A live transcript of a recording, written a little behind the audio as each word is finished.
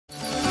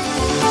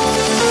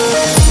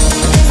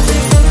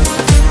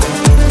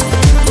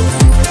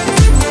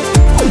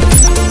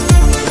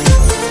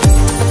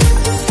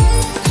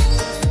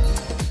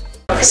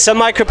So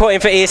Mike reporting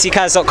for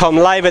ESCKAZ.com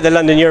live at the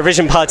London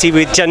Eurovision party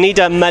with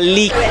Jonida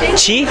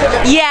Maliqi.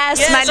 Yes,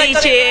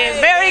 Maliqi.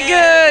 Very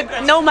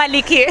good. No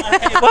Maliqi.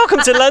 Welcome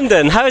to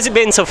London. How has it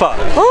been so far?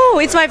 Oh,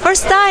 it's my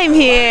first time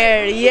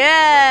here.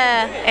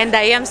 Yeah. And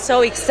I am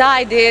so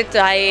excited.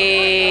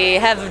 I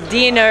have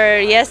dinner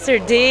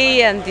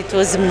yesterday and it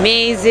was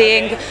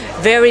amazing.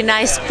 Very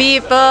nice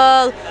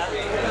people.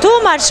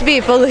 Too much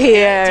people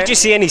here. Did you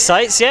see any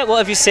sights yet? What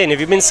have you seen?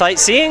 Have you been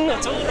sightseeing?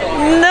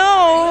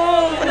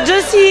 No,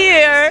 just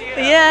here.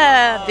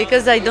 Yeah,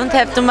 because I don't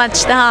have too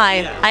much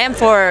time. I am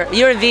for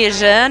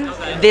Eurovision,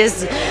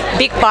 this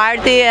big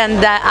party, and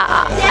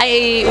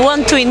I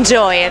want to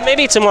enjoy it.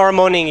 Maybe tomorrow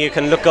morning you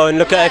can go and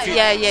look at it.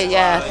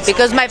 Yeah.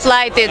 Because my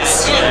flight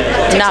it's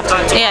enough.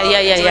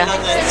 Yeah.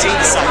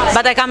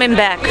 But I'm coming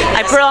back.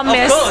 I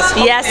promise. Of course.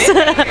 Yes.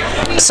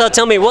 So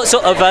tell me, what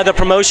sort of other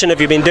promotion have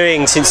you been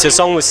doing since your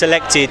song was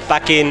selected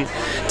back in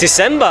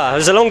December? It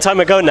was a long time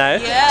ago now.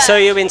 Yeah. So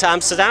you've been to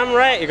Amsterdam,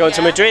 right? You're going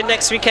to Madrid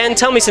next weekend.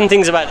 Tell me some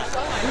things about it.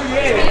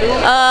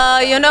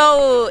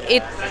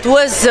 It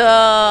was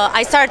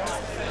I start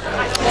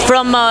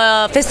from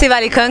Festival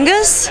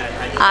ESCKAZ.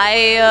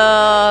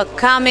 I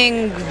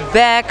coming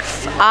back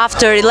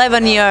after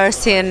 11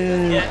 years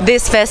in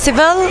this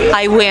festival.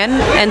 I win,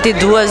 and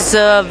it was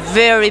a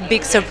very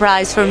big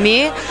surprise for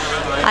me.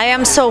 I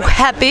am so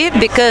happy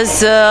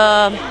because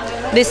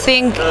this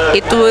thing,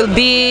 it will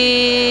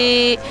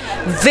be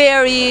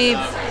very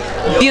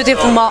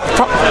beautiful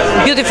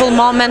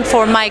moment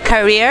for my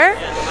career.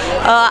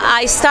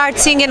 I started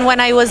singing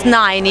when I was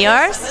 9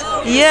 years.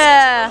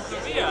 Yeah.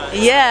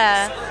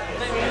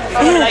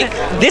 Like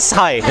this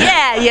high?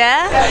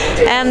 Yeah.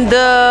 And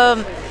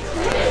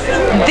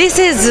this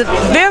is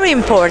very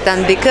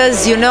important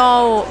because,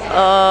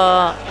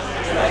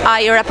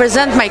 I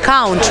represent my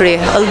country,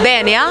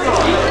 Albania,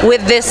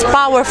 with this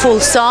powerful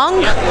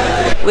song,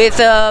 with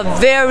a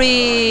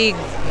very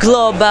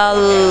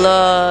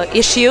global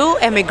issue,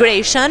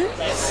 immigration.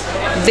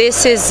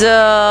 This is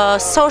a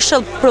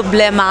social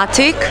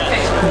problematic,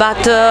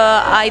 but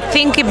I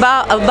think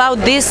about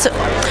this.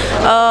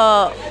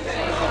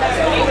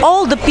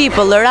 All the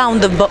people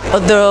around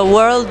the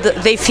world,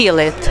 they feel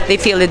it. They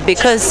feel it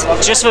because...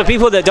 Just for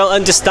people that don't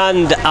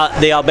understand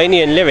the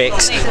Albanian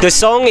lyrics, the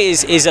song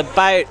is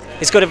about...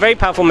 It's got a very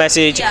powerful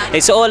message. Yeah.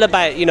 It's all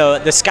about,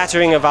 the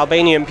scattering of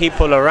Albanian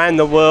people around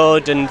the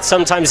world, and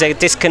sometimes they're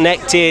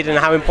disconnected, and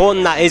how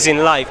important that is in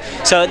life.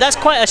 So that's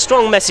quite a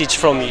strong message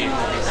from you.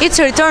 It's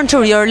a return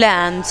to your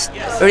land,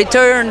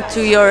 return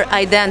to your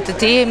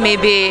identity.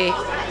 Maybe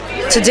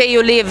today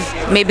you live,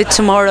 maybe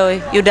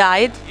tomorrow you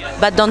died,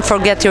 but don't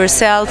forget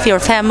yourself, your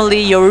family,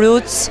 your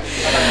roots.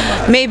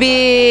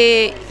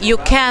 Maybe you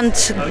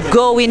can't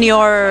go in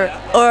your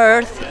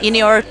earth, in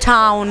your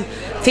town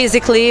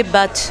physically,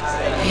 but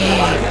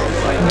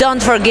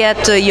don't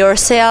forget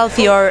yourself,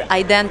 your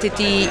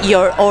identity,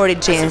 your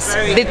origins,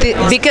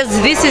 because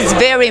this is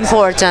very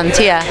important.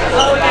 Yeah.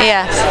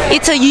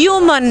 It's a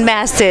human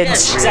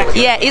message.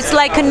 Yeah, it's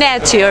like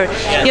nature,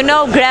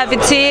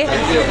 gravity,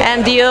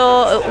 and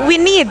we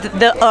need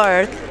the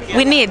earth.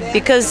 We need,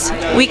 because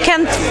we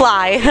can't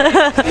fly.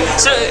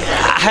 So,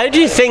 how do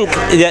you think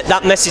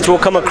that message will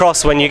come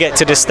across when you get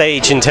to the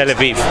stage in Tel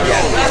Aviv?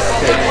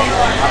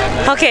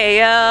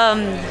 Okay.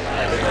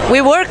 We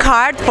work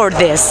hard for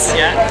this.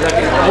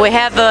 Yeah. We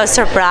have a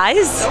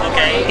surprise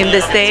in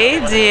the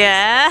stage.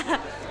 Yeah.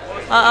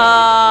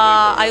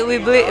 I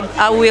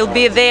will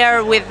be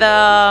there with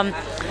the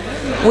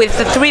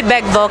 3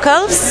 back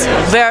vocals,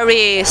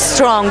 very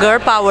stronger,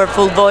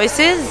 powerful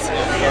voices,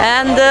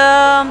 and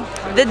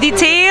the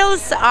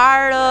details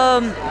are.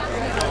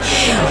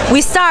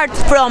 We start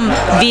from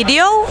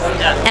video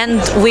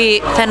and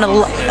we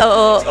final,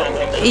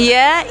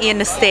 in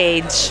the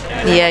stage.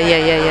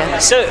 Yeah.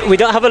 So we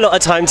don't have a lot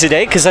of time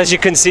today because, as you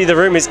can see, the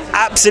room is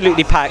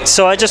absolutely packed.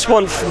 So I just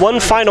want one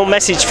final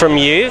message from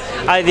you.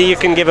 Either you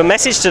can give a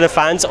message to the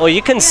fans, or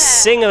you can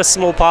sing a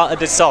small part of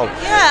the song.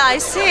 Yeah, I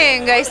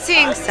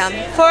sing some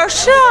for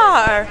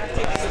sure.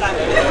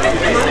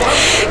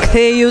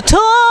 Ktheju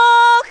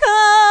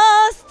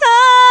tokës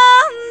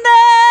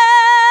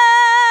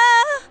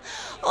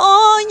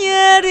O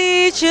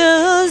njeri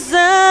që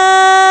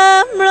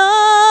zemrën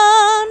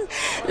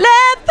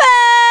lepeng.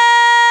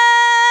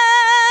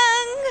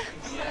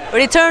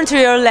 Return to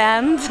your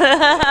land.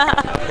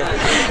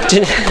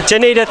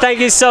 Jonida, thank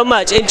you so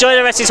much. Enjoy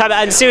the rest of your time,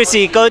 and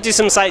seriously, go do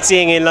some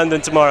sightseeing in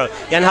London tomorrow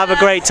and have a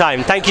great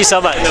time. Thank you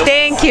so much.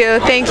 Thank you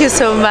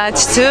so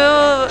much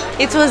too.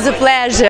 It was a pleasure.